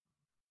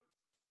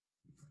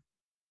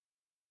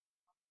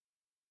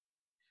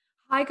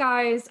Hi,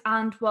 guys,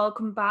 and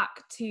welcome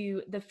back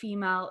to the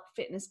Female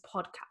Fitness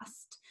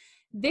Podcast.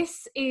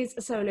 This is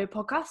a solo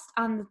podcast,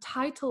 and the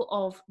title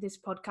of this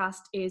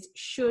podcast is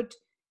Should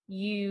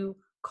You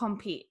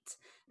Compete?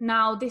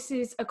 Now, this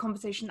is a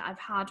conversation that I've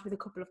had with a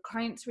couple of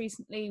clients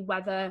recently,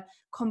 whether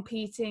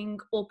competing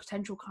or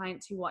potential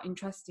clients who are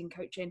interested in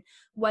coaching,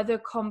 whether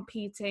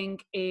competing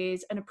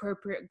is an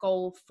appropriate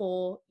goal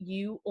for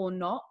you or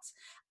not.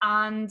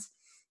 And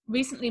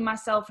recently,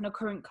 myself and a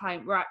current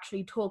client were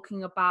actually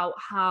talking about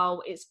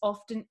how it's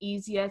often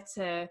easier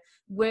to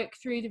work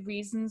through the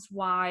reasons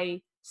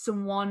why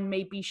someone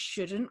maybe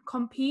shouldn't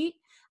compete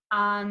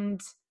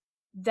and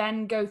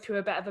then go through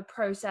a bit of a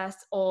process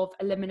of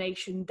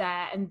elimination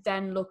there, and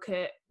then look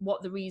at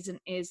what the reason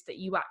is that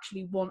you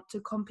actually want to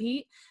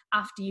compete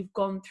after you've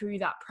gone through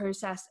that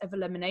process of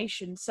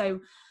elimination. So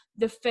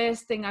the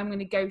first thing I'm going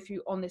to go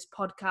through on this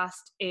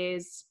podcast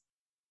is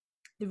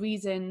the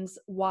reasons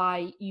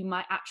why you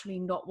might actually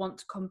not want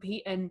to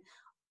compete, and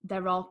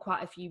there are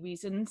quite a few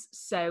reasons,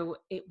 so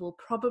it will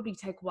probably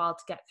take a while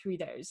to get through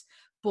those,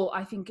 but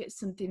I think it's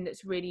something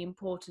that's really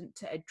important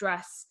to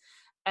address.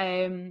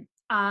 And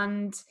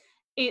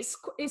it's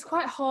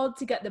quite hard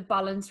to get the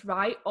balance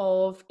right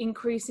of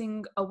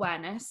increasing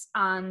awareness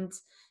and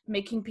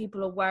making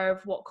people aware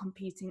of what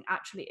competing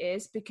actually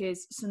is,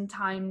 because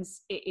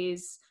sometimes it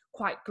is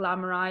quite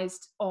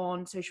glamorized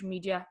on social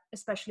media,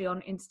 especially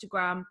on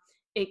Instagram.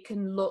 It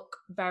can look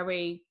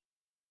very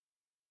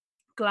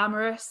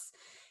glamorous.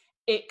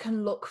 It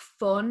can look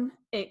fun.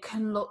 It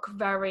can look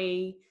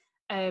very,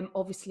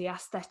 obviously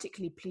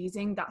aesthetically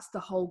pleasing. That's the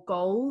whole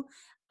goal.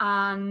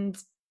 And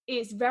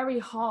it's very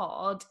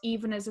hard,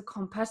 even as a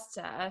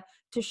competitor,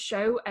 to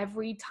show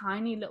every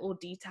tiny little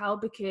detail,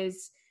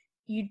 because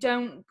you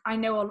don't, I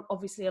know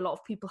obviously a lot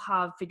of people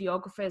have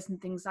videographers and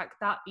things like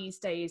that these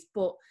days,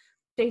 but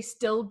they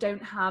still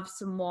don't have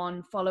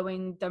someone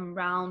following them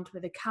around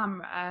with a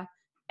camera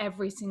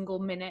every single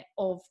minute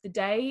of the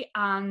day.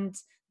 And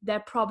they're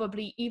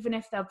probably, even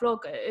if they're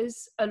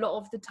vloggers, a lot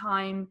of the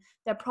time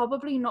they're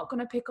probably not going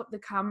to pick up the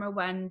camera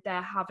when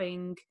they're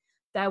having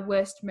their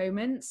worst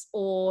moments,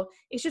 or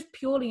it's just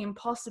purely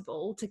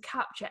impossible to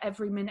capture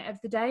every minute of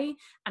the day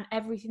and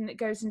everything that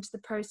goes into the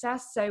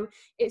process. So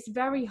it's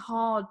very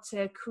hard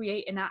to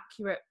create an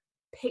accurate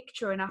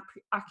picture and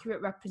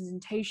accurate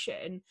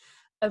representation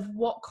of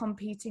what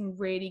competing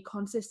really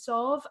consists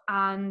of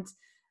and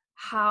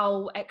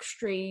how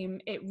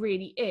extreme it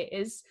really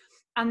is.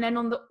 And then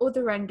on the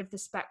other end of the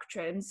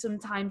spectrum,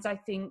 sometimes I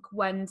think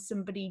when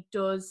somebody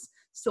does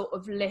sort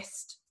of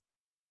list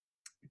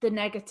the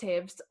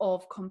negatives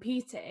of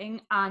competing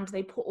and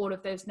they put all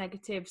of those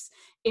negatives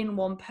in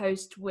one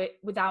post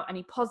without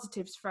any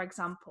positives, for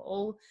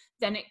example,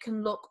 then it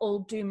can look all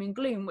doom and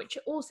gloom, which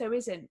it also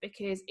isn't,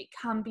 because it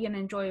can be an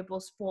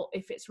enjoyable sport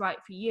if it's right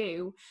for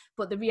you.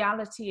 But the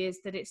reality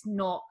is that it's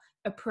not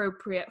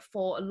appropriate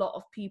for a lot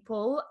of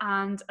people,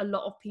 and a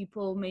lot of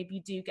people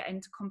maybe do get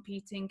into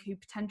competing who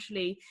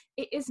potentially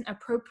it isn't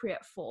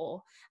appropriate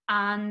for.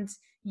 And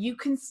you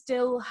can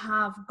still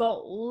have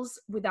goals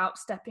without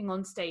stepping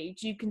on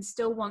stage. You can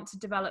still want to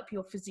develop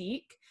your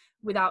physique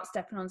without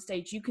stepping on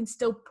stage. You can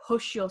still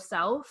push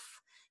yourself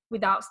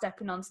without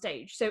stepping on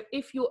stage. So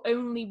if your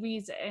only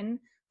reason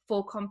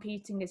for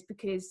competing is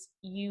because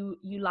you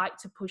like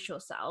to push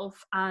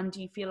yourself and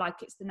you feel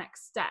like it's the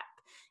next step,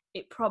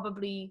 it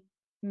probably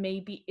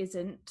maybe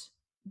isn't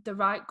the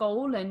right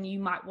goal, and you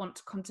might want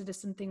to consider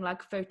something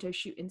like a photo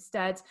shoot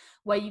instead,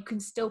 where you can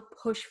still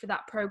push for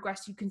that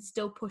progress, you can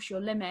still push your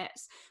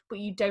limits, but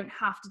you don't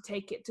have to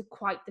take it to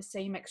quite the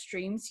same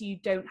extreme. So you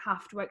don't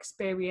have to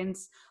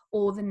experience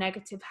all the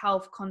negative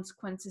health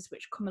consequences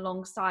which come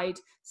alongside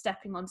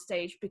stepping on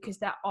stage, because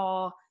there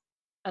are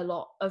a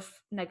lot of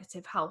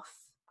negative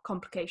health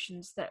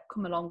complications that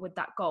come along with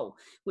that goal,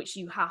 which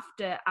you have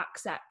to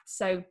accept.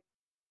 So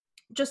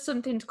just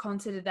something to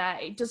consider there.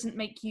 It doesn't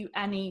make you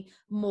any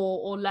more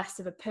or less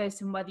of a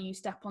person whether you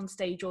step on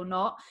stage or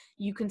not.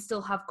 You can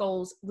still have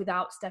goals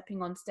without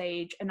stepping on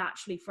stage, and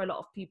actually for a lot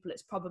of people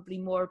it's probably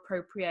more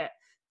appropriate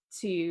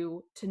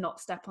to not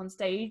step on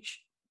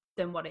stage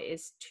than what it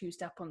is to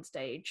step on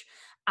stage.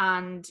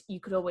 And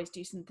you could always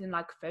do something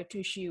like a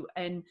photo shoot,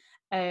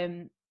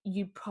 and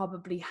you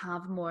probably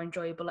have a more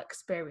enjoyable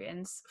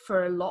experience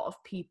for a lot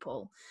of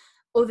people,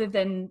 other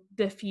than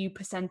the few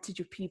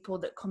percentage of people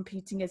that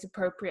competing is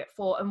appropriate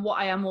for. And what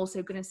I am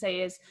also going to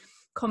say is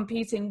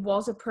competing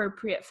was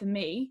appropriate for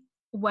me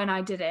when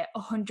I did it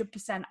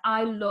 100%.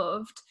 I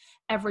loved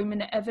every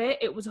minute of it.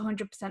 It was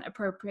 100%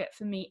 appropriate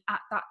for me at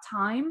that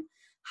time.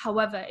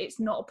 However, it's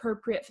not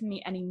appropriate for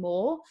me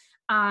anymore.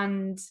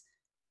 And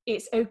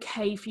it's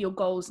okay for your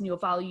goals and your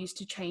values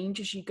to change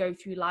as you go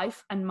through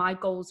life. And my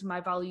goals and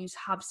my values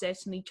have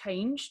certainly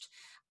changed.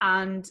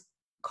 And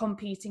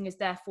competing is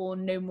therefore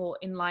no more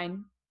in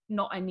line,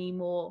 not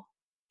anymore.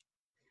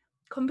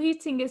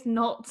 Competing is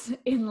not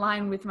in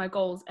line with my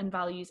goals and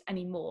values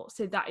anymore.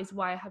 So that is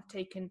why I have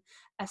taken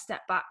a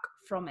step back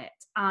from it.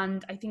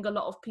 And I think a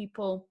lot of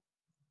people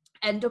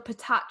end up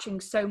attaching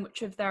so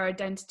much of their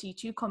identity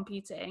to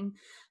competing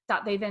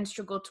that they then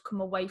struggle to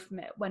come away from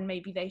it when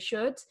maybe they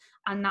should.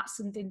 And that's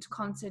something to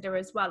consider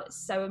as well.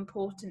 It's so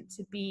important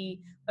to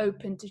be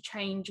open to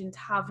change and to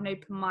have an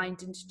open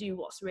mind and to do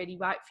what's really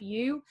right for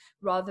you,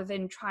 rather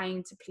than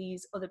trying to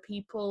please other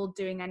people,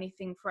 doing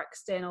anything for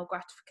external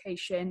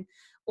gratification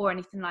or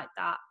anything like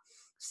that.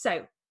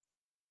 So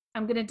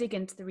I'm going to dig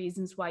into the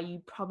reasons why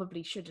you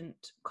probably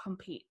shouldn't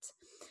compete.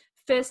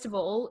 First of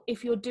all,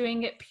 if you're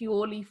doing it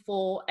purely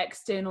for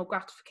external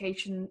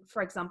gratification,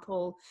 for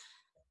example,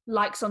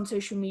 likes on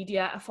social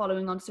media, a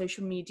following on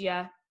social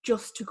media,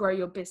 just to grow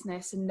your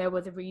business and no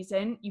other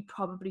reason, you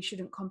probably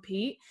shouldn't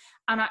compete.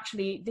 And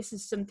actually, this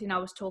is something I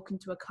was talking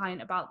to a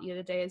client about the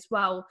other day as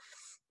well.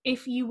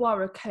 If you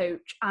are a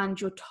coach and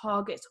your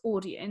target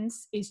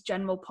audience is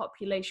general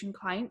population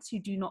clients who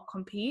do not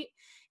compete,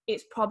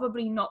 it's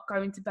probably not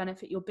going to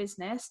benefit your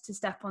business to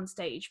step on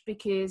stage,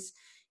 because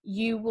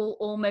you will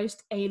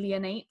almost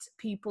alienate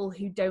people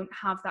who don't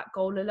have that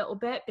goal a little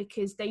bit,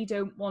 because they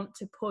don't want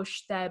to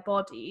push their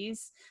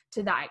bodies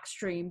to that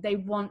extreme. They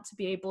want to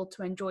be able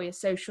to enjoy a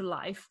social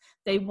life.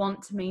 They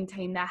want to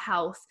maintain their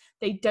health.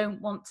 They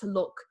don't want to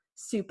look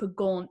super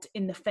gaunt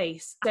in the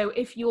face. So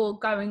if you're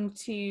going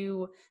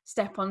to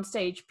step on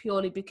stage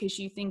purely because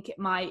you think it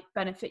might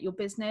benefit your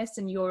business,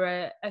 and you're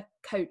a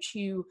coach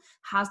who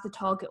has the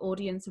target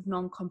audience of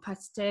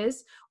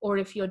non-competitors, or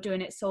if you're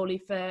doing it solely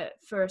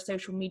for a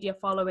social media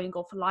following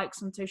or for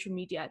likes on social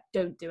media,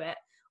 don't do it.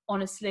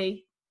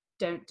 Honestly,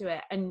 don't do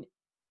it. And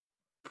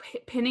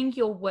pinning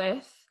your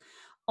worth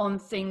on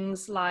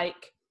things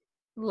like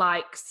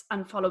likes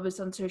and followers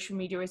on social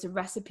media is a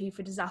recipe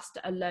for disaster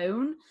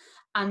alone.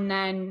 And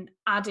then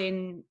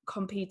adding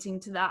competing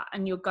to that,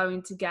 and you've got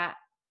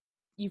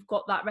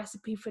that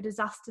recipe for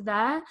disaster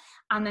there,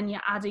 and then you're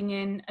adding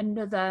in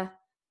another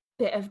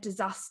bit of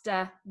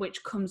disaster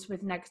which comes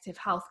with negative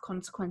health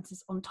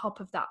consequences on top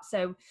of that.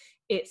 So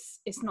it's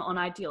not an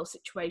ideal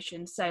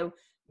situation. So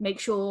make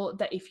sure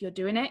that if you're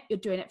doing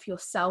it for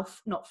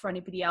yourself, not for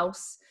anybody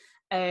else,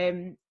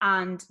 and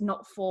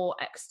not for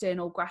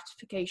external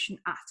gratification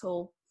at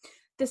all.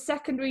 The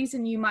second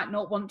reason you might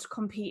not want to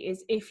compete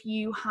is if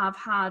you have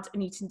had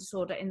an eating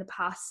disorder in the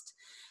past.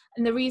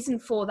 And the reason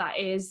for that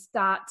is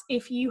that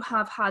if you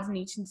have had an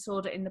eating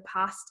disorder in the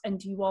past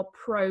and you are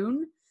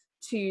prone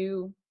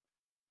to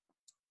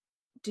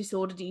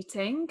disordered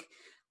eating,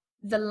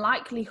 the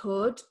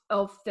likelihood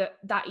of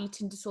that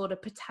eating disorder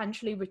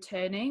potentially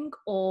returning,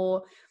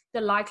 or the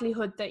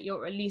likelihood that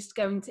you're at least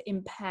going to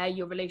impair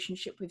your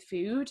relationship with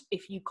food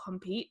if you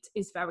compete,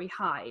 is very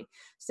high.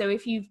 So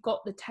if you've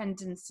got the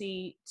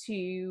tendency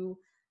to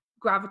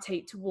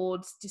gravitate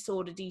towards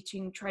disordered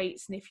eating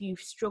traits, and if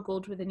you've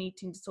struggled with an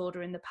eating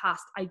disorder in the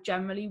past, I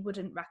generally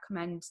wouldn't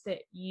recommend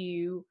that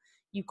you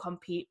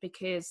compete,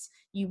 because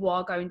you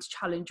are going to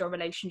challenge your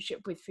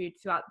relationship with food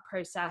throughout the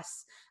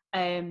process.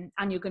 And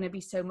you're going to be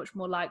so much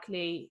more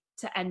likely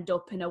to end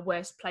up in a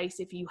worse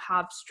place if you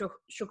have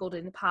struggled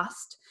in the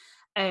past,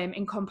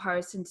 in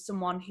comparison to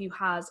someone who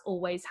has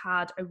always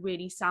had a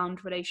really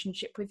sound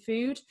relationship with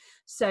food.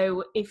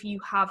 So if you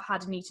have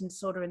had an eating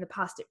disorder in the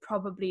past, it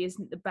probably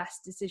isn't the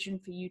best decision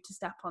for you to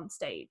step on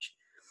stage.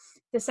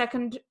 The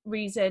second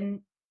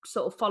reason,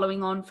 sort of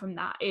following on from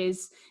that,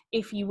 is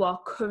if you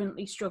are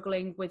currently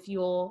struggling with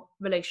your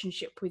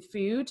relationship with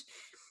food.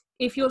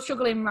 If you're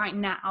struggling right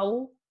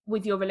now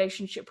with your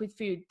relationship with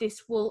food,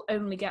 this will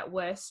only get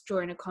worse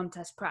during a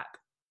contest prep.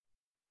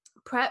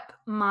 Prep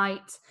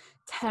might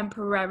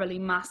temporarily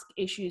mask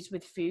issues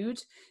with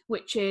food,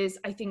 which is,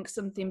 I think,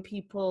 something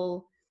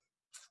people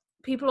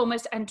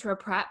almost enter a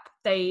prep.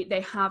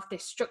 They have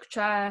this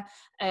structure,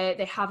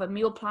 they have a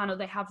meal plan, or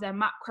they have their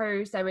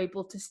macros, they're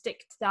able to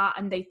stick to that,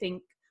 and they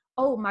think,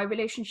 oh, my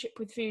relationship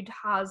with food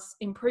has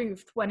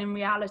improved, when in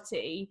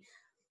reality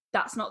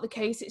that's not the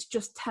case. It's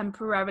just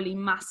temporarily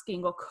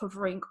masking or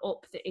covering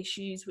up the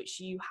issues which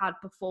you had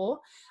before.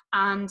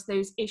 And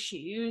those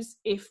issues,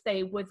 if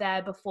they were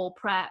there before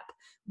prep,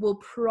 will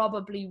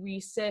probably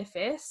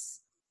resurface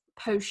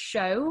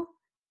post-show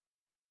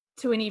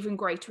to an even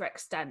greater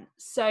extent.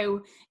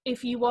 So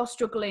if you are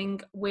struggling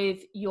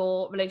with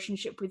your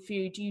relationship with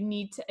food, you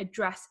need to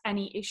address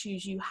any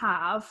issues you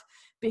have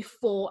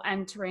before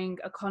entering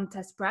a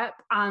contest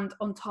prep. And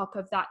on top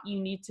of that,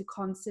 you need to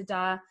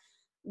consider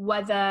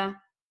whether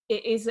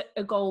it is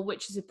a goal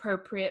which is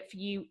appropriate for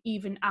you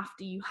even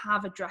after you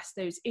have addressed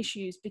those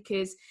issues.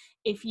 Because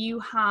if you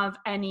have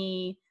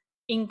any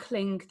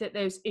inkling that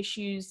those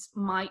issues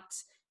might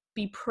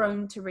be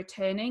prone to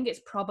returning, it's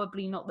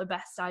probably not the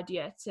best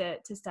idea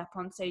to step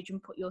on stage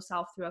and put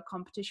yourself through a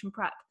competition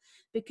prep,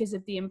 because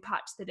of the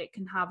impact that it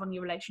can have on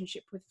your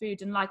relationship with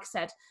food. And like I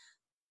said,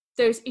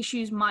 those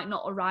issues might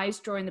not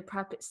arise during the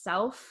prep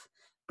itself,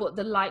 but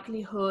the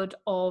likelihood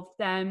of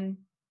them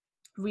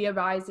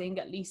re-arising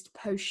at least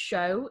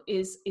post-show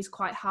is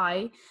quite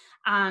high.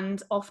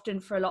 And often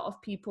for a lot of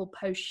people,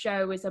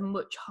 post-show is a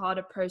much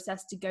harder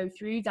process to go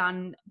through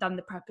than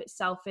the prep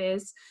itself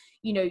is.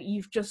 You know,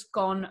 you've just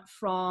gone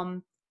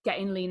from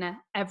getting leaner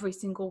every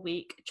single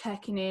week,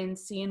 checking in,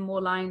 seeing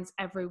more lines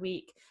every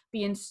week,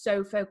 being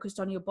so focused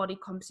on your body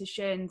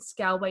composition,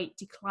 scale weight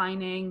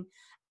declining,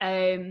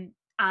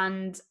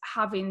 and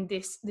having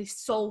this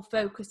sole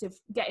focus of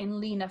getting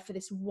leaner for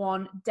this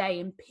one day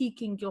and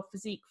peaking your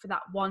physique for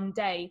that one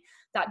day.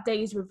 That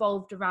day is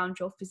revolved around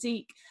your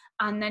physique,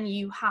 and then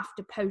you have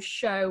to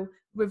post-show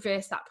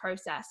reverse that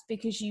process,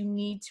 because you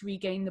need to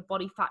regain the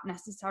body fat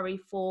necessary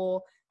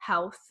for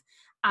health.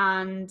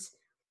 And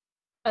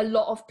a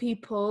lot of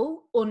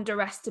people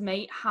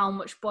underestimate how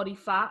much body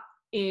fat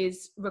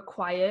is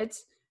required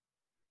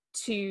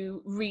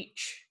to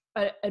reach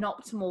an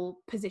optimal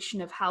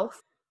position of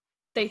health.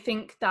 They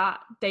think that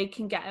they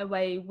can get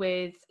away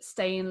with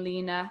staying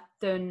leaner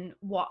than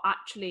what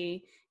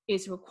actually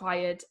is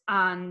required,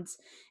 and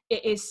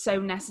it is so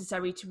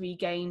necessary to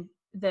regain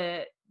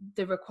the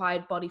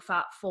required body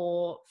fat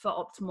for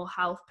optimal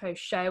health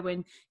post show.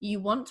 And you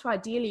want to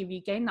ideally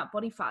regain that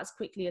body fat as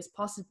quickly as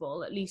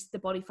possible, at least the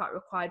body fat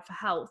required for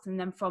health, and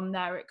then from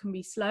there it can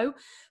be slow.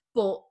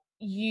 But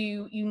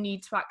you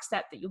need to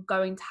accept that you're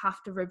going to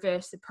have to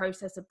reverse the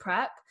process of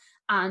prep,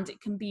 and it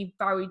can be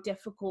very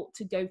difficult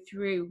to go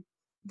through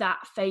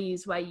that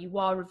phase where you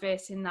are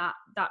reversing that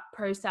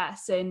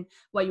process, and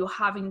where you're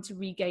having to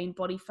regain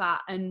body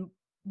fat, and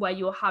where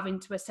you're having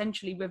to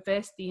essentially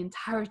reverse the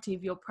entirety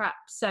of your prep.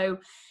 So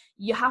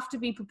you have to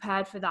be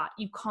prepared for that.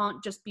 You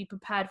can't just be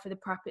prepared for the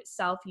prep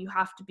itself. You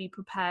have to be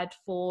prepared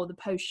for the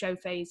post-show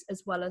phase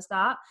as well as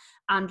that.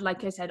 And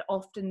like I said,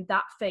 often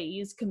that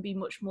phase can be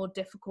much more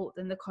difficult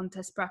than the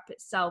contest prep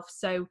itself.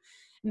 So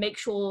make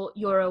sure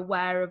you're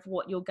aware of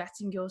what you're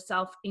getting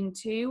yourself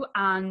into,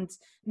 and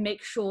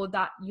make sure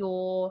that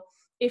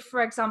if,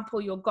 for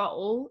example, your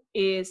goal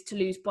is to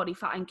lose body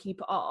fat and keep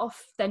it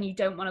off, then you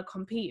don't want to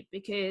compete,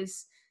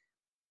 because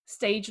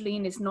stage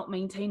lean is not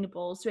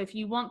maintainable. So if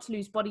you want to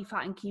lose body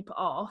fat and keep it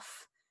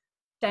off,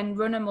 then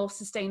run a more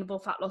sustainable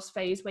fat loss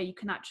phase where you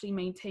can actually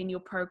maintain your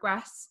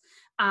progress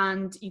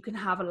and you can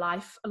have a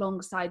life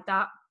alongside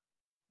that,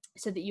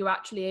 so that you're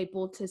actually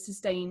able to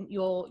sustain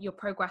your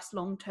progress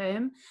long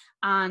term,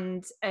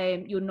 and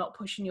you're not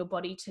pushing your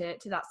body to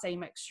that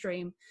same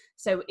extreme.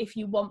 So if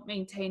you want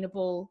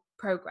maintainable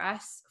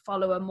progress,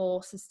 follow a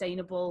more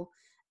sustainable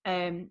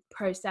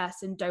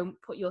process, and don't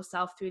put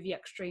yourself through the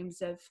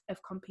extremes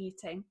of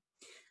competing.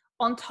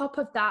 On top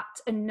of that,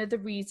 another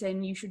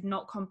reason you should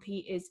not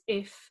compete is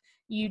if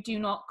you do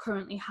not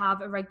currently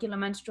have a regular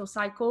menstrual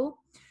cycle.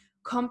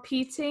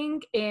 Competing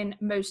in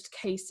most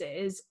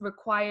cases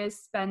requires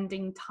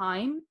spending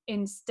time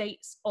in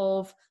states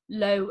of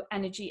low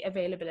energy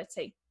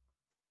availability.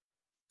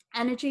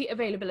 Energy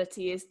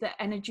availability is the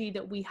energy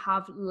that we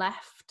have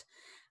left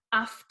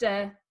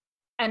after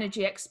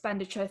energy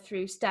expenditure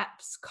through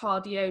steps,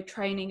 cardio,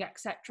 training,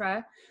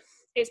 etc.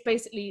 It's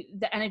basically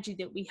the energy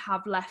that we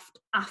have left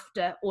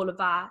after all of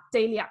our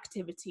daily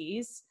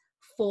activities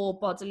for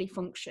bodily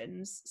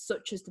functions,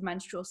 such as the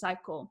menstrual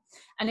cycle.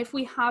 And if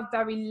we have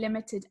very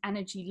limited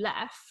energy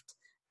left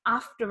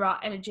after our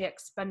energy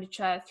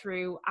expenditure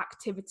through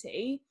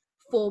activity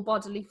for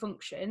bodily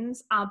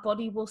functions, our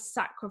body will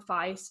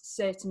sacrifice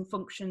certain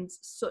functions,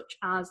 such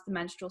as the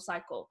menstrual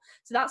cycle.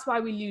 So that's why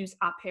we lose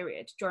our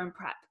period during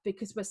prep,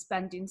 because we're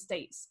spending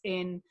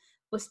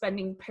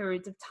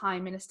periods of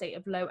time in a state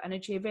of low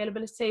energy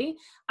availability,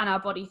 and our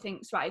body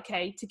thinks, right,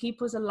 okay, to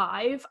keep us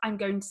alive, I'm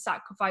going to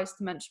sacrifice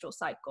the menstrual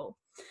cycle.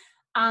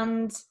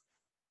 And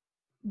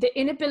the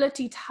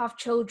inability to have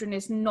children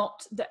is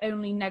not the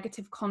only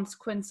negative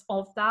consequence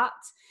of that.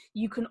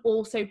 You can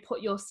also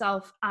put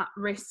yourself at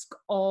risk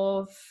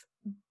of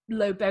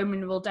low bone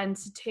mineral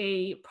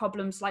density,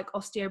 problems like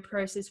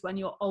osteoporosis when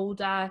you're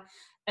older,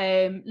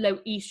 low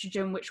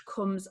estrogen, which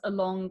comes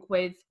along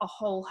with a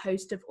whole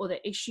host of other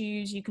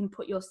issues. You can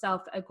put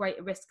yourself at a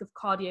greater risk of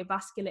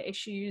cardiovascular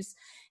issues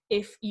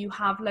if you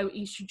have low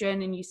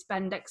estrogen and you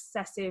spend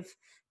excessive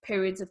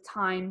periods of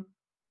time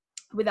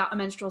without a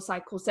menstrual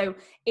cycle. So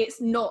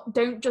it's not,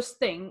 don't just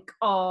think,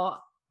 oh,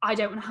 I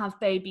don't want to have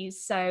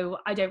babies, so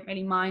I don't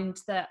really mind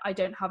that I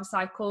don't have a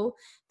cycle.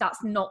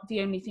 That's not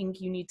the only thing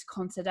you need to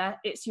consider.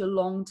 It's your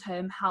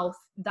long-term health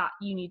that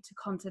you need to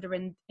consider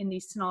in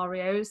these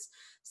scenarios.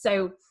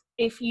 So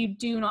if you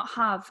do not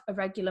have a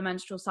regular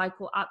menstrual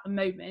cycle at the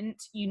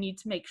moment, you need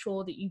to make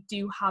sure that you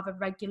do have a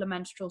regular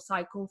menstrual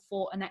cycle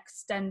for an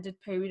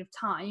extended period of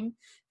time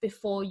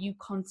before you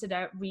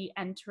consider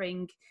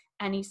re-entering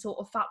any sort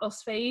of fat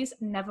loss phase,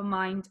 never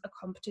mind a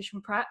competition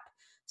prep.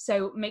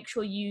 So make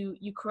sure you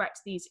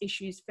correct these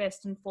issues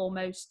first and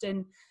foremost.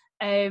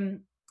 And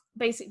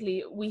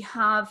basically we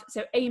have,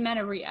 so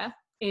amenorrhea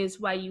is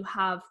where you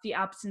have the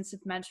absence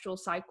of menstrual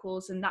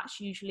cycles, and that's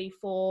usually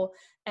for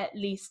at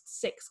least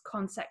 6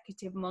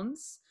 consecutive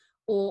months,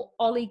 or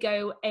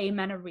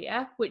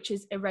oligoamenorrhea, which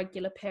is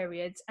irregular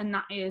periods, and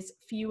that is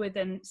fewer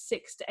than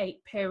 6 to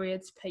 8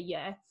 periods per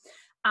year.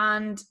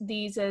 And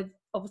these are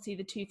obviously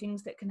the two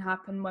things that can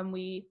happen when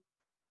we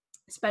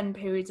spend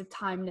periods of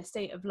time in a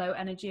state of low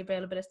energy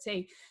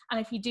availability. And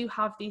if you do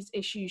have these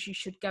issues, you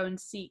should go and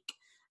seek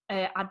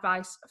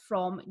advice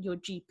from your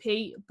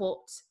GP. But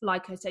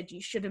like I said,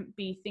 you shouldn't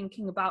be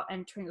thinking about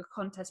entering a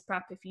contest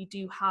prep if you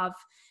do have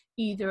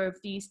either of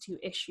these two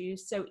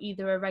issues, so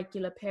either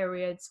irregular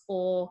periods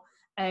or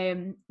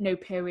no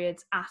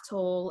periods at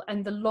all.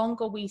 And the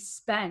longer we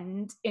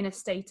spend in a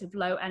state of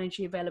low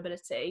energy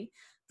availability,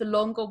 the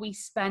longer we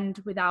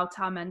spend without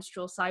our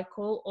menstrual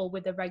cycle or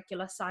with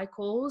irregular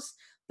cycles,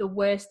 the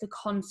worse the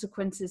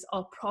consequences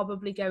are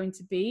probably going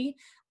to be,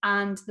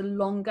 and the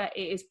longer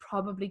it is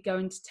probably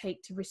going to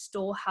take to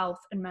restore health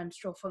and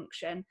menstrual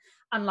function.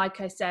 And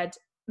like I said,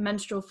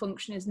 menstrual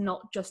function is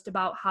not just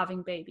about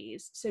having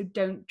babies, so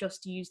don't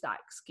just use that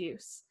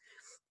excuse.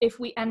 If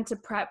we enter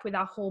prep with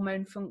our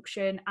hormone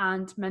function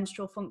and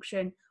menstrual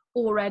function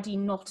already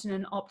not in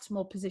an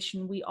optimal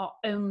position, we are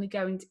only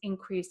going to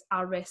increase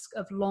our risk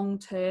of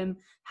long-term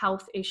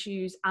health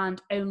issues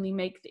and only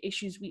make the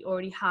issues we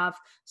already have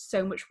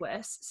so much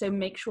worse. So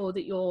make sure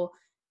that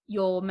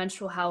your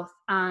menstrual health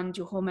and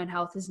your hormone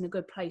health is in a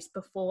good place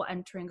before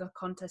entering a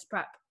contest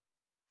prep.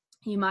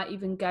 You might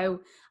even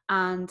go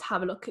and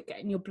have a look at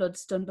getting your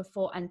bloods done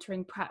before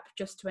entering prep,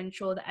 just to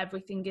ensure that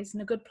everything is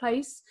in a good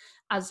place,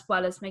 as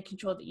well as making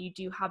sure that you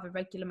do have a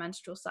regular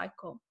menstrual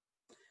cycle.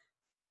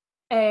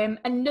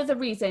 Another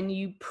reason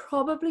you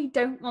probably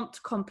don't want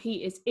to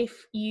compete is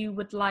if you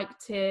would like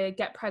to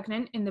get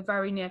pregnant in the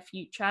very near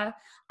future.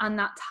 And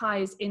that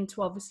ties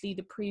into obviously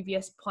the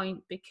previous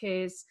point,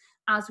 because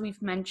as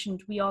we've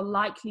mentioned, we are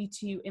likely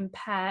to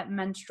impair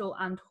menstrual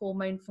and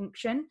hormone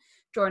function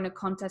during a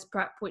contest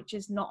prep, which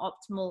is not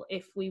optimal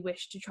if we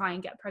wish to try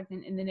and get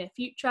pregnant in the near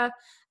future.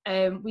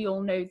 We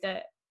all know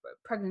that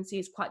pregnancy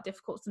is quite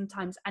difficult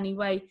sometimes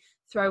anyway.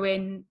 Throw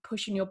in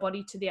pushing your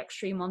body to the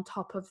extreme on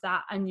top of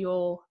that, and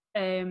your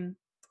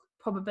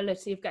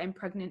probability of getting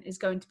pregnant is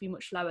going to be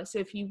much lower. So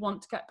if you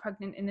want to get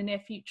pregnant in the near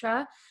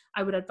future,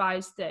 I would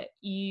advise that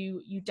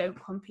you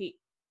don't compete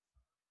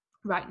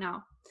right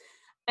now.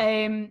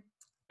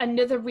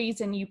 Another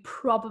reason you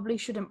probably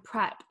shouldn't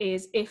prep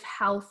is if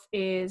health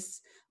is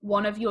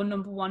one of your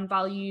number one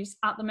values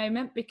at the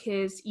moment,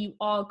 because you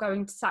are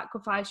going to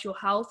sacrifice your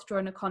health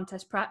during a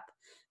contest prep,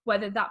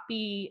 whether that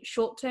be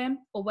short term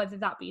or whether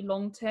that be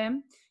long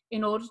term.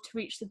 In order to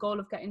reach the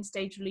goal of getting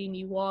stage lean,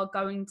 you are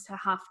going to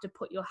have to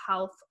put your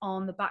health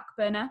on the back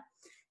burner.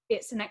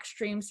 It's an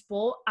extreme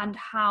sport, and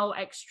how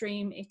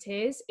extreme it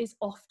is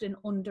often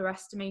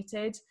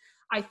underestimated.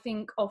 I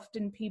think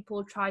often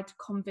people try to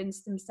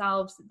convince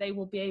themselves that they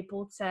will be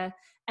able to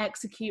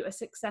execute a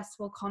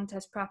successful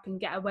contest prep and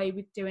get away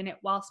with doing it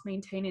whilst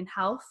maintaining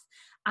health.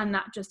 And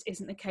that just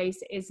isn't the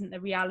case. It isn't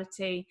the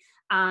reality.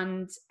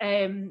 And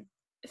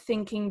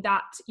thinking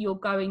that you're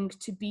going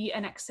to be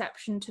an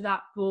exception to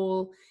that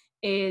rule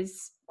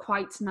is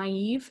quite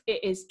naive.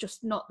 It is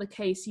just not the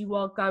case. You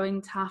are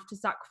going to have to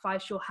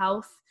sacrifice your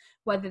health,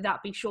 whether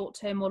that be short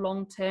term or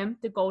long term.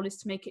 The goal is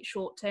to make it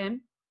short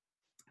term,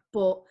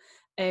 but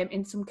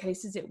in some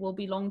cases it will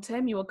be long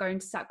term. You are going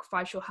to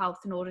sacrifice your health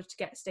in order to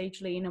get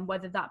stage lean, and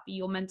whether that be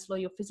your mental or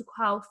your physical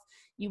health,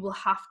 you will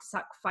have to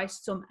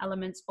sacrifice some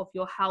elements of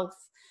your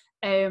health.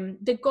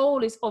 The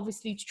goal is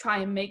obviously to try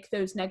and make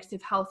those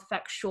negative health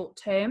effects short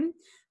term.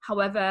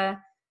 However,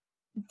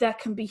 there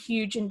can be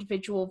huge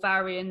individual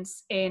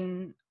variance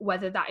in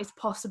whether that is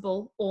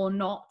possible or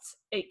not.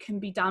 It can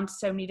be down to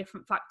so many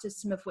different factors,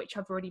 some of which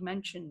I've already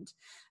mentioned.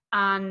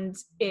 And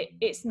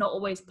it's not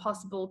always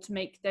possible to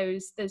make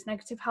those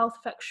negative health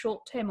effects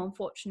short term,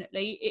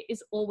 unfortunately. It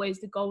is always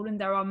the goal,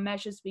 and there are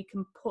measures we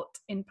can put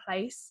in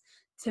place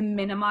to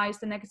minimize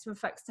the negative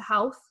effects to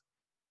health.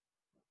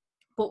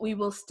 But we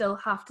will still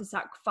have to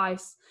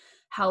sacrifice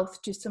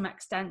health to some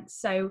extent.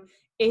 So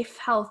if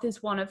health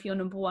is one of your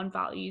number one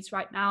values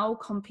right now,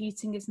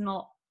 competing is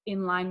not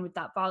in line with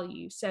that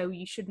value. So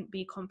you shouldn't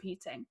be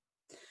competing.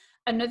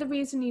 Another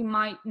reason you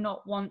might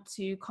not want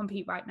to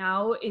compete right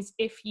now is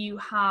if you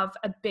have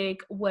a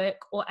big work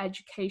or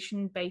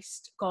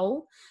education-based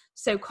goal.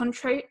 So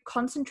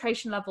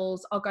concentration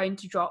levels are going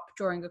to drop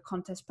during a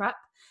contest prep.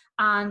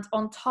 And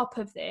on top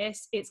of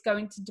this, it's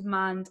going to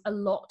demand a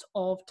lot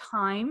of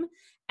time,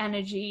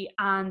 energy,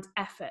 and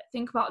effort.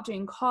 Think about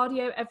doing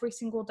cardio every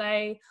single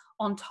day,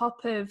 on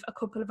top of a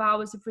couple of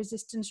hours of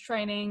resistance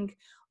training,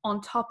 on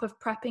top of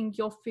prepping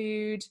your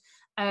food,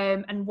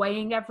 and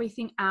weighing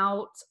everything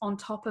out, on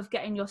top of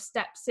getting your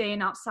steps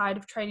in outside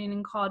of training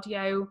and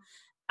cardio.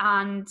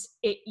 And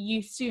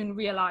you soon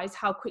realize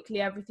how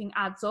quickly everything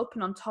adds up.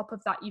 And on top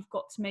of that, you've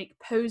got to make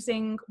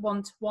posing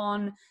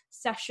one-to-one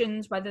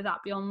sessions, whether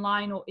that be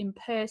online or in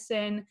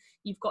person.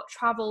 You've got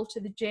travel to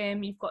the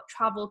gym, you've got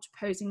travel to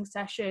posing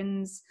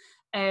sessions.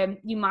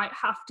 You might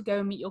have to go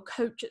and meet your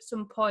coach at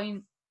some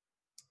point.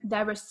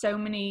 There are so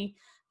many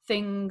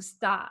things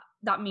that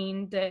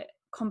mean that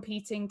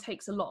competing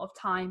takes a lot of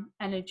time,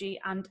 energy,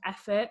 and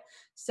effort.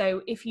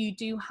 So if you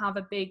do have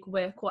a big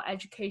work or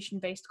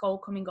education-based goal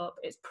coming up,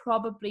 it's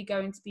probably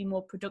going to be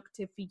more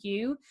productive for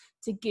you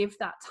to give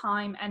that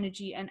time,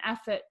 energy, and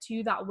effort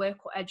to that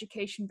work or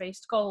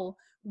education-based goal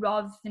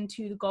rather than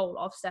to the goal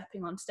of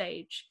stepping on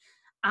stage.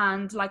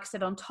 And like I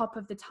said, on top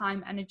of the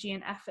time, energy,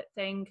 and effort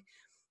thing,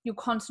 your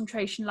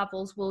concentration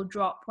levels will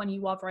drop when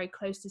you are very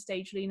close to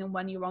stage lean and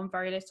when you're on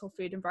very little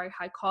food and very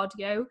high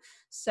cardio.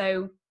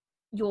 So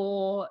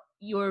your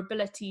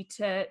ability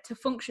to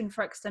function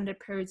for extended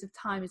periods of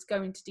time is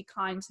going to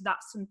decline. So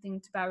that's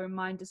something to bear in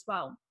mind as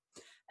well.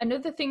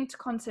 Another thing to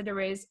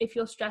consider is if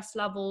your stress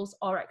levels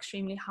are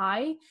extremely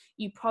high,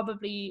 you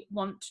probably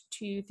want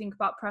to think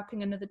about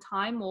prepping another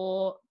time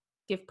or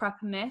give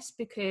prep a miss,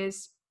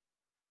 because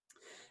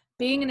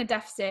being in a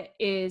deficit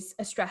is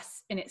a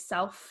stress in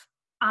itself,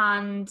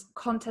 and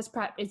contest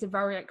prep is a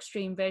very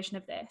extreme version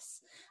of this.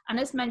 And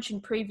as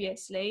mentioned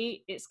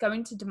previously, it's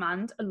going to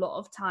demand a lot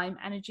of time,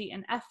 energy,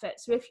 and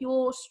effort. So if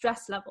your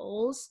stress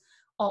levels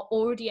are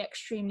already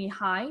extremely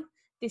high,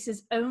 this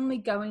is only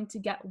going to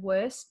get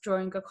worse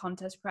during a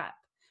contest prep.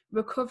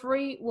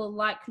 Recovery will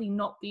likely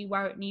not be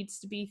where it needs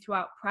to be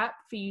throughout prep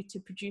for you to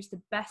produce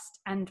the best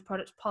end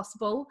product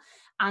possible,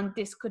 and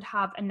this could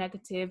have a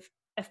negative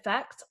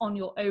effect on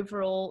your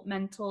overall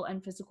mental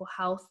and physical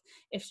health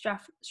if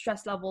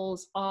stress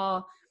levels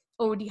are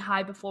already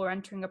high before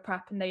entering a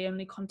prep and they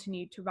only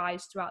continue to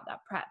rise throughout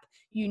that prep.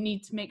 You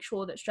need to make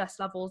sure that stress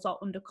levels are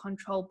under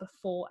control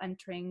before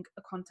entering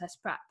a contest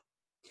prep.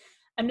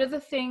 Another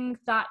thing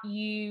that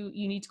you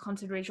need to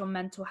consider is your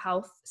mental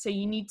health. So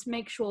you need to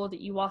make sure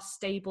that you are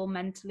stable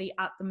mentally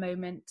at the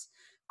moment.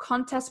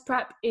 Contest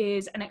prep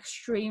is an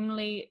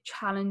extremely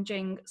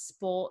challenging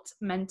sport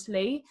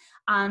mentally,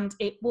 and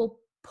it will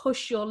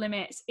push your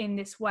limits in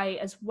this way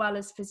as well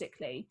as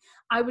physically.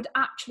 I would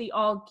actually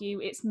argue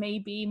it's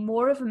maybe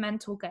more of a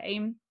mental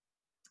game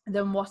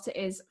than what it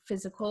is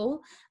physical,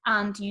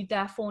 and you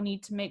therefore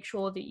need to make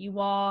sure that you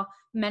are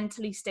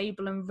mentally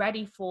stable and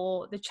ready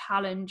for the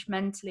challenge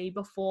mentally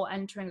before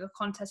entering a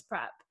contest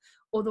prep.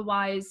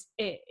 Otherwise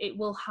it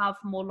will have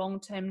more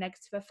long-term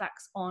negative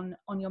effects on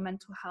your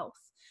mental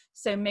health.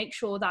 So make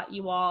sure that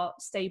you are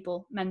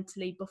stable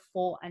mentally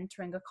before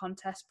entering a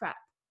contest prep.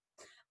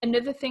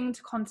 Another thing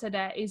to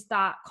consider is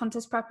that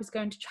contest prep is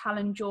going to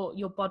challenge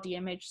your body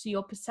image, so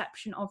your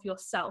perception of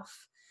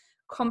yourself.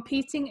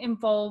 Competing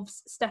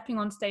involves stepping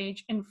on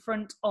stage in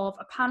front of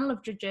a panel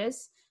of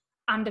judges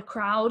and a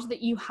crowd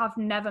that you have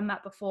never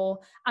met before,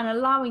 and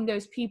allowing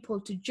those people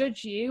to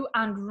judge you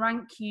and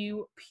rank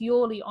you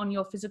purely on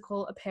your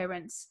physical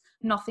appearance,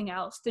 nothing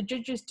else. The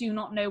judges do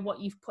not know what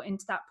you've put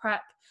into that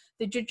prep.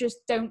 The judges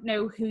don't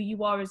know who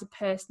you are as a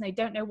person. They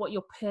don't know what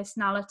your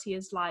personality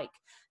is like.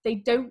 They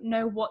don't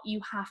know what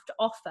you have to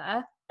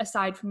offer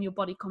aside from your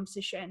body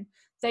composition.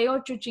 They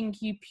are judging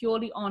you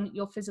purely on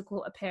your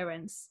physical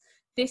appearance.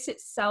 This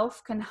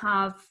itself can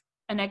have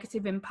a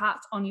negative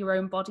impact on your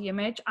own body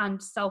image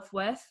and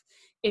self-worth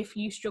if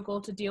you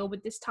struggle to deal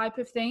with this type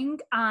of thing,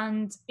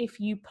 and if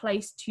you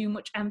place too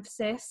much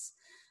emphasis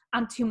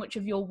and too much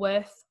of your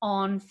worth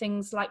on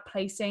things like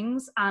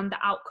placings and the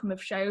outcome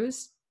of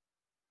shows.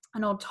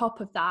 And on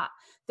top of that,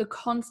 the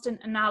constant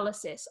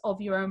analysis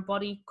of your own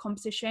body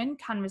composition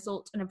can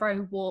result in a very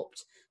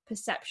warped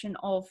perception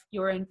of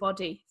your own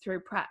body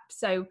through prep.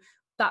 So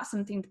that's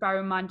something to bear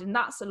in mind, and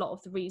that's a lot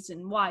of the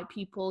reason why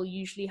people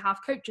usually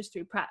have coaches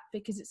through prep,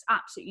 because it's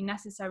absolutely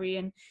necessary,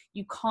 and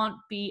you can't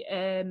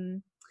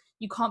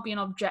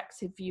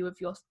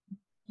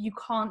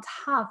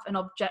have an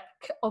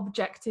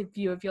objective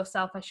view of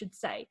yourself, I should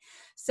say.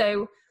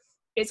 So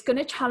it's going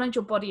to challenge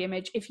your body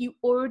image. If you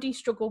already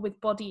struggle with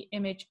body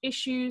image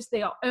issues,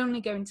 they are only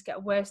going to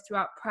get worse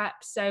throughout prep.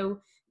 So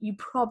you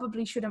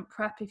probably shouldn't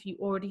prep if you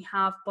already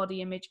have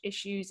body image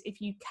issues, if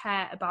you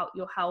care about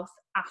your health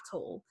at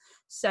all.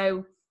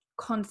 So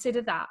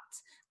consider that.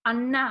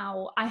 And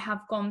now I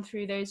have gone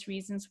through those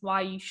reasons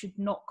why you should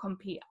not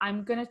compete.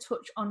 I'm going to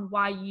touch on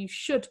why you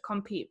should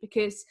compete,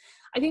 because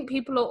I think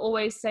people are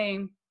always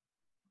saying,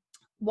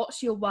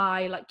 what's your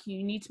why? Like,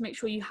 you need to make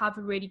sure you have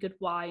a really good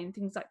why and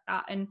things like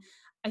that. And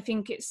I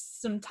think it's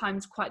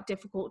sometimes quite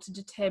difficult to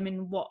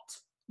determine what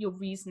your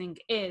reasoning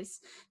is.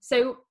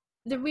 So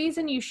the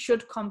reason you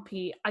should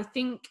compete, I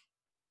think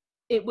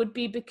it would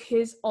be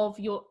because of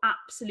your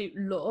absolute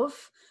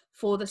love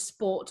for the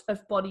sport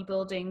of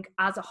bodybuilding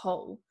as a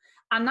whole.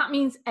 And that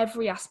means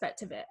every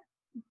aspect of it,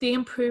 the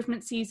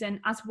improvement season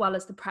as well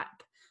as the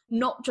prep,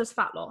 not just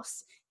fat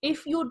loss.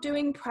 If you're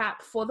doing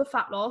prep for the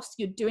fat loss,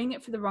 you're doing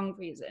it for the wrong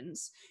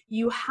reasons.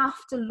 You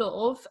have to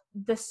love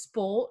the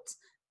sport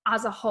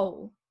as a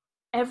whole,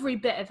 every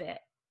bit of it.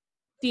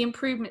 The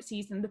improvement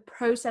season, the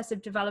process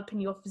of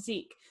developing your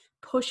physique,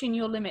 pushing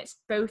your limits,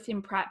 both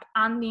in prep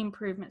and the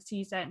improvement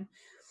season.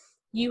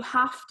 You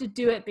have to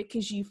do it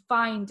because you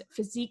find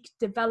physique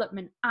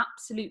development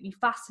absolutely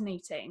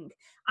fascinating,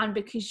 and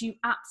because you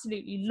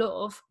absolutely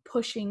love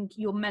pushing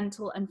your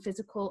mental and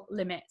physical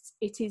limits.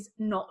 It is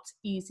not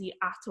easy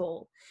at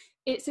all.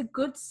 It's a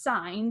good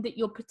sign that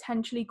you're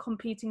potentially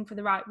competing for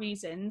the right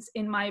reasons,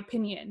 in my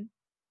opinion.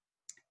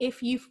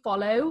 If you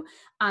follow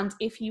and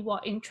if you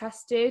are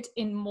interested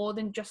in more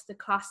than just the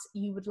class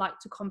you would like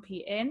to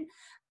compete in,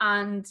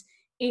 and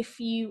if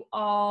you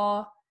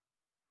are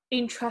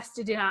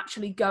interested in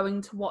actually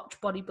going to watch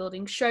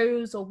bodybuilding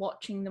shows or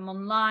watching them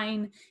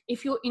online,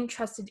 if you're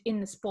interested in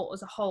the sport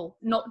as a whole,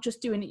 not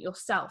just doing it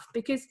yourself,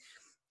 because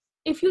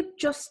if you're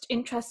just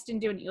interested in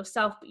doing it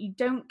yourself, but you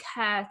don't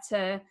care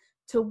to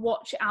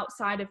watch it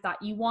outside of that,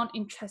 you aren't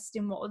interested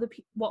in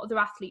what other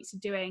athletes are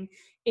doing,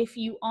 if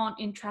you aren't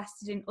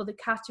interested in other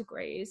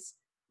categories,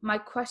 my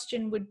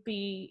question would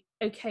be,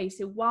 okay,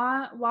 so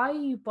why are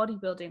you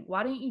bodybuilding?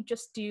 Why don't you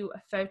just do a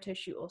photo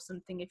shoot or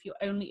something if you're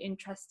only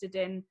interested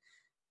in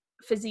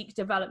physique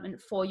development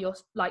for your,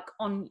 like,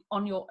 on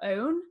your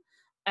own,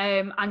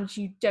 and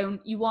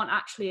you aren't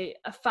actually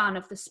a fan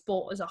of the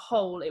sport as a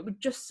whole? It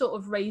would just sort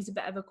of raise a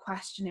bit of a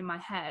question in my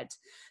head.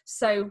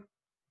 So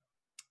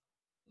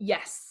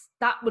yes,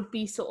 that would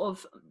be sort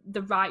of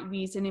the right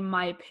reason, in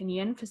my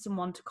opinion, for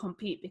someone to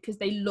compete, because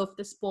they love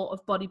the sport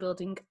of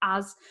bodybuilding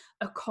as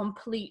a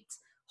complete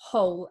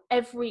whole,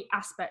 every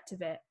aspect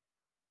of it,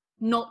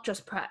 not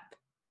just prep.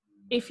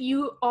 If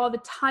you are the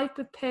type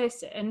of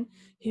person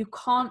who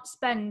can't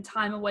spend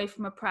time away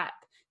from a prep,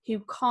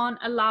 who can't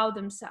allow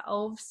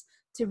themselves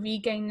to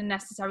regain the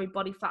necessary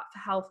body fat for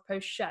health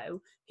post-show,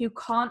 who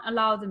can't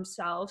allow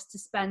themselves to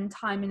spend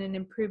time in an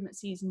improvement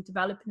season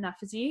developing their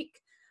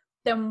physique,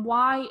 then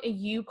why are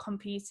you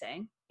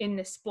competing in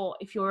this sport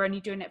if you're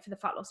only doing it for the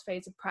fat loss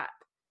phase of prep?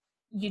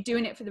 You're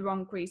doing it for the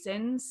wrong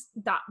reasons.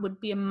 That would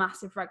be a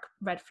massive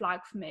red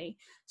flag for me.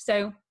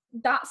 So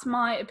that's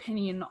my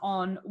opinion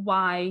on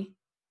why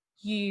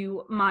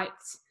you might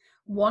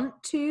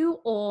want to,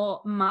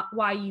 or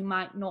why you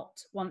might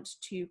not want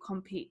to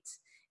compete,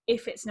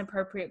 if it's an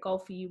appropriate goal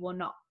for you or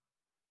not.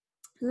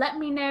 Let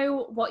me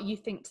know what you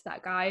think to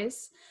that,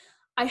 guys.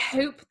 I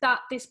hope that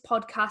this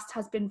podcast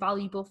has been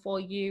valuable for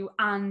you,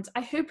 and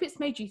I hope it's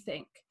made you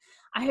think.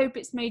 I hope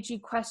it's made you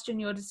question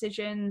your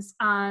decisions,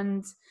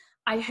 and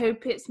I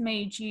hope it's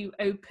made you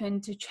open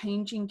to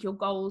changing your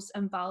goals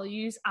and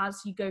values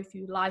as you go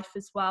through life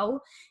as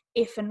well,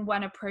 if and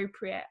when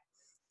appropriate.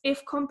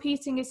 If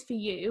competing is for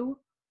you,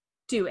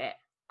 do it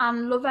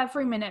and love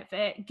every minute of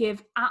it.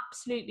 Give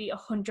absolutely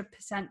 100%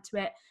 to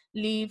it.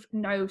 Leave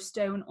no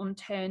stone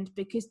unturned,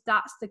 because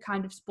that's the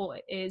kind of sport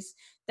it is.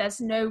 There's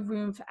no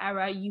room for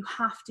error. You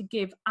have to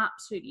give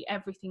absolutely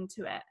everything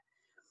to it.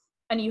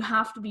 And you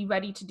have to be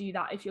ready to do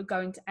that if you're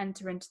going to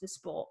enter into the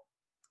sport.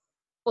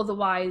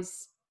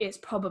 Otherwise, it's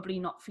probably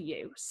not for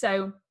you.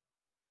 So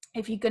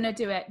if you're going to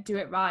do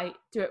it right,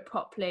 do it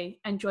properly,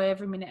 enjoy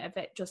every minute of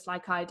it, just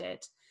like I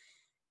did.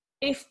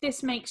 If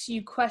this makes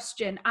you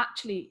question,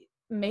 actually,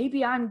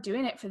 maybe I'm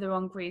doing it for the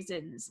wrong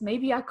reasons.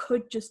 Maybe I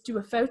could just do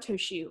a photo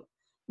shoot.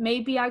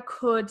 Maybe I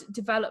could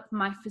develop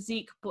my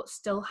physique, but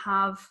still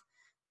have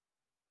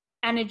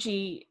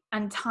energy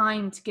and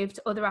time to give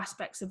to other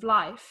aspects of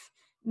life.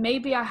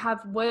 Maybe I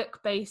have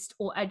work-based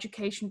or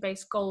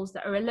education-based goals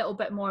that are a little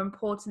bit more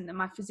important than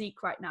my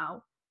physique right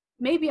now.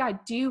 Maybe I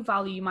do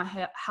value my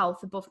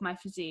health above my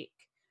physique.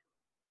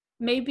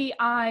 Maybe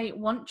I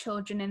want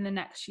children in the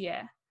next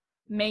year.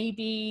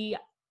 Maybe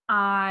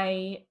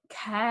I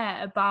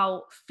care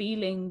about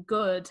feeling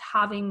good,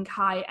 having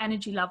high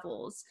energy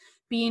levels,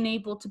 being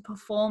able to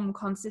perform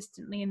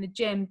consistently in the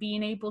gym,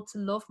 being able to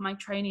love my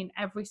training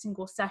every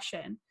single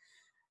session.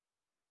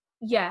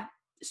 Yeah,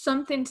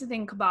 something to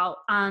think about.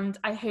 And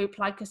I hope,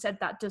 like I said,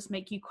 that does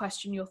make you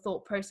question your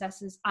thought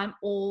processes. I'm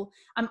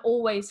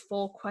always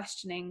for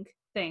questioning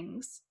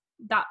things.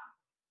 That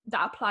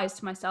applies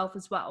to myself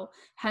as well.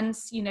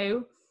 Hence,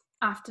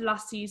 after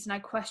last season, I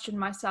questioned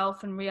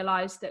myself and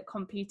realized that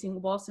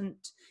competing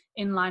wasn't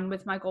in line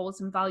with my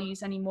goals and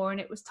values anymore, and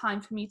it was time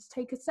for me to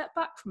take a step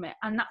back from it,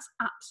 and that's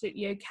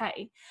absolutely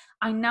okay.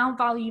 I now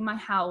value my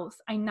health.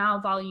 I now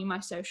value my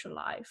social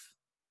life.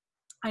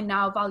 I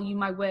now value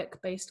my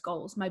work-based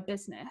goals, my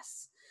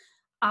business.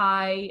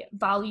 I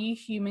value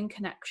human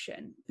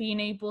connection, being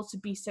able to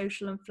be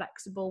social and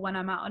flexible when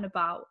I'm out and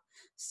about.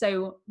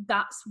 So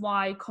that's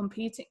why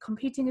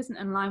competing isn't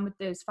in line with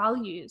those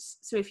values.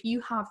 So if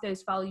you have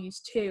those values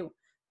too,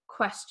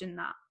 question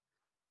that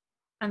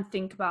and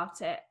think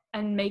about it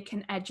and make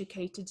an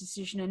educated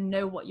decision and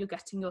know what you're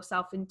getting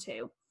yourself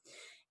into.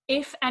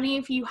 If any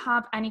of you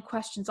have any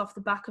questions off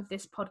the back of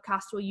this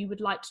podcast, or you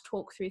would like to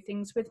talk through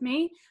things with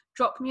me,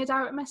 drop me a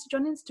direct message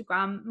on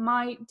Instagram.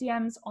 My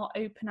DMs are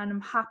open and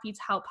I'm happy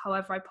to help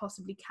however I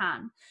possibly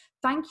can.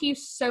 Thank you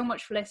so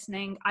much for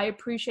listening. I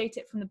appreciate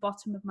it from the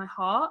bottom of my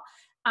heart.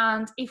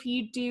 And if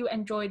you do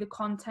enjoy the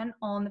content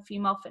on the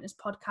Female Fitness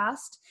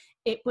Podcast,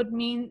 it would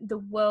mean the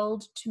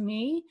world to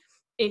me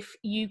if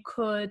you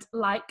could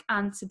like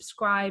and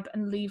subscribe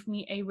and leave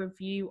me a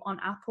review on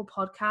Apple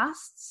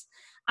Podcasts.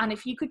 And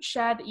if you could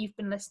share that you've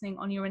been listening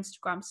on your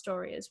Instagram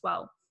story as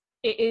well.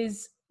 It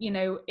is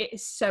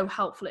so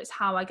helpful. It's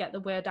how I get the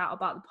word out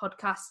about the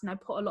podcast, and I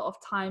put a lot of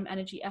time,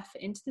 energy,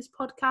 effort into this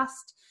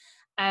podcast.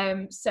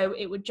 So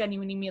it would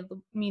genuinely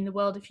mean the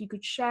world if you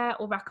could share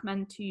or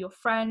recommend to your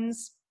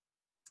friends.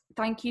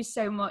 Thank you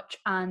so much,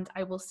 and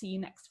I will see you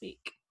next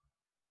week.